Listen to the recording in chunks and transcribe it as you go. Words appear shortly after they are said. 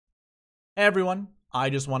Hey everyone, I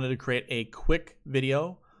just wanted to create a quick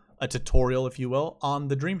video, a tutorial if you will, on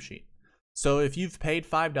the Dream Sheet. So if you've paid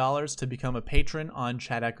 $5 to become a patron on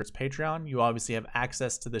Chad Eckert's Patreon, you obviously have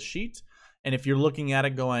access to the sheet. And if you're looking at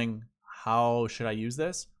it going, how should I use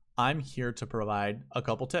this? I'm here to provide a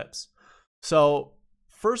couple tips. So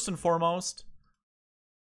first and foremost,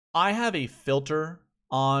 I have a filter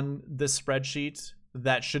on this spreadsheet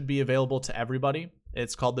that should be available to everybody.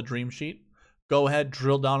 It's called the Dream Sheet. Go ahead,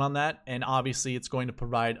 drill down on that, and obviously it's going to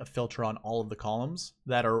provide a filter on all of the columns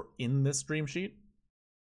that are in this Dream Sheet.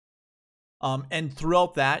 And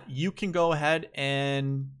throughout that, you can go ahead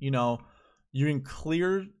and, you can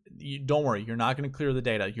clear, don't worry, you're not going to clear the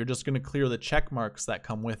data. You're just going to clear the check marks that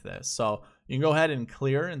come with this. So you can go ahead and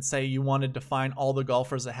clear and say you wanted to find all the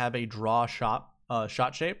golfers that have a draw shot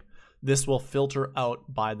shape. This will filter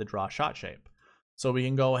out by the draw shot shape. So we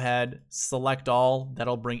can go ahead, select all,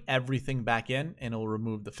 that'll bring everything back in and it'll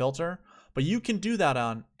remove the filter. But you can do that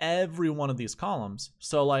on every one of these columns.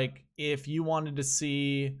 So like if you wanted to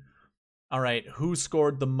see, all right, who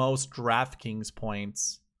scored the most DraftKings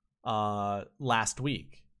points last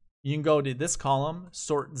week, you can go to this column,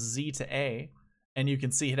 sort Z to A, and you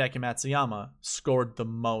can see Hideki Matsuyama scored the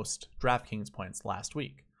most DraftKings points last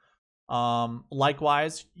week.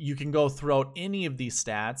 Likewise, you can go throughout any of these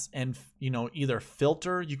stats and, either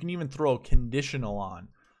filter, you can even throw a conditional on.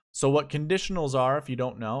 So what conditionals are, if you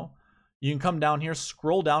don't know, you can come down here,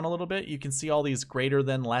 scroll down a little bit. You can see all these greater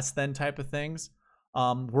than, less than type of things.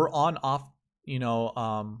 We're on off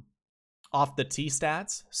the tee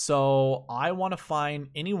stats. So I want to find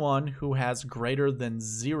anyone who has greater than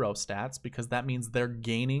 0 stats, because that means they're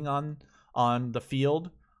gaining on the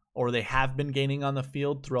field, or they have been gaining on the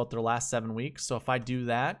field throughout their last 7 weeks. So if I do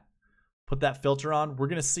that, put that filter on, we're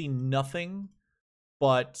going to see nothing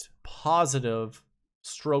but positive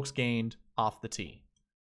strokes gained off the tee.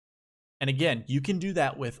 And again, you can do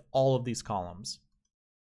that with all of these columns.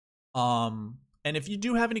 And if you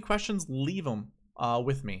do have any questions, leave them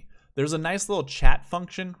with me. There's a nice little chat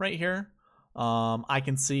function right here. I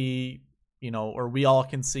can see, or we all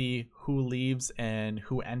can see who leaves and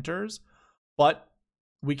who enters, but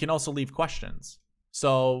we can also leave questions.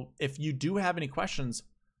 So if you do have any questions,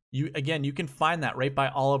 you can find that right by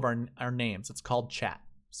all of our names. It's called chat.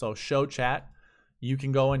 So show chat. You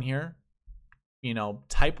can go in here,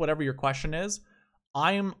 type whatever your question is.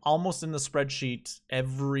 I am almost in the spreadsheet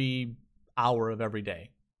every hour of every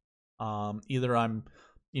day. Either I'm,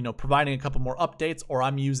 providing a couple more updates, or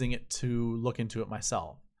I'm using it to look into it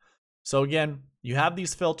myself. So again, you have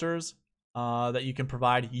these filters that you can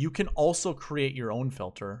provide. You can also create your own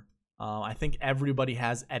filter. I think everybody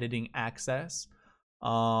has editing access.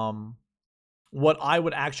 What I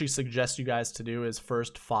would actually suggest you guys to do is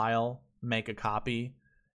first file, make a copy,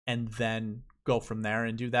 and then go from there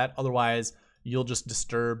and do that. Otherwise, you'll just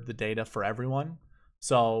disturb the data for everyone.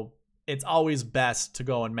 So it's always best to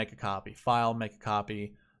go and make a copy, file, make a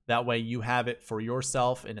copy. That way you have it for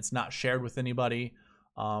yourself and it's not shared with anybody.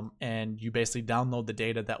 And you basically download the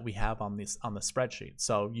data that we have on the spreadsheet.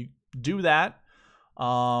 So you do that.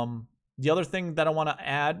 The other thing that I want to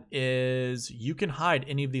add is you can hide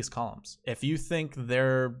any of these columns. If you think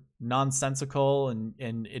they're nonsensical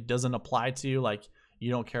and it doesn't apply to you, like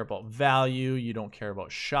you don't care about value, you don't care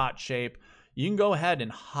about shot shape, you can go ahead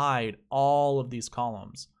and hide all of these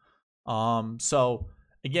columns. So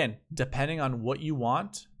again, depending on what you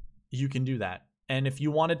want, you can do that. And if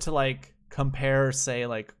you wanted to compare,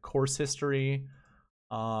 say, course history,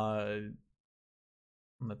 let's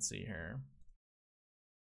see here.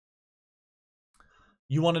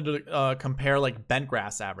 You wanted to compare bent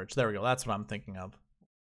grass average. There we go. That's what I'm thinking of.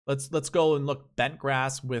 Let's go and look bent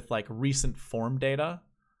grass with recent form data.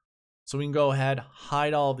 So we can go ahead,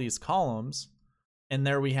 hide all of these columns, and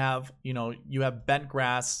there we have, you have bent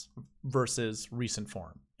grass versus recent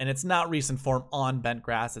form. And it's not recent form on bent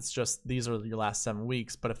grass. It's just these are your last 7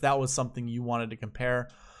 weeks. But if that was something you wanted to compare,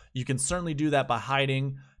 you can certainly do that by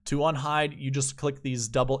hiding. To unhide, you just click these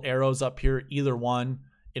double arrows up here. Either one,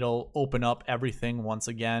 it'll open up everything once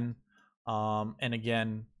again. And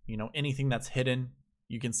again, anything that's hidden,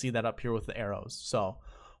 you can see that up here with the arrows. So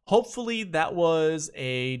hopefully that was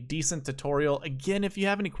a decent tutorial. Again, if you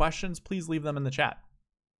have any questions, please leave them in the chat.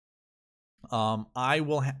 I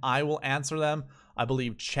will answer them. I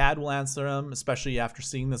believe Chad will answer them, especially after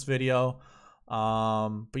seeing this video.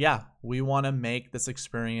 But yeah, we want to make this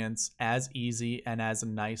experience as easy and as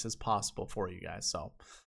nice as possible for you guys. So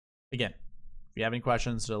again, if you have any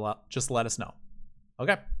questions, just let us know.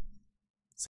 Okay.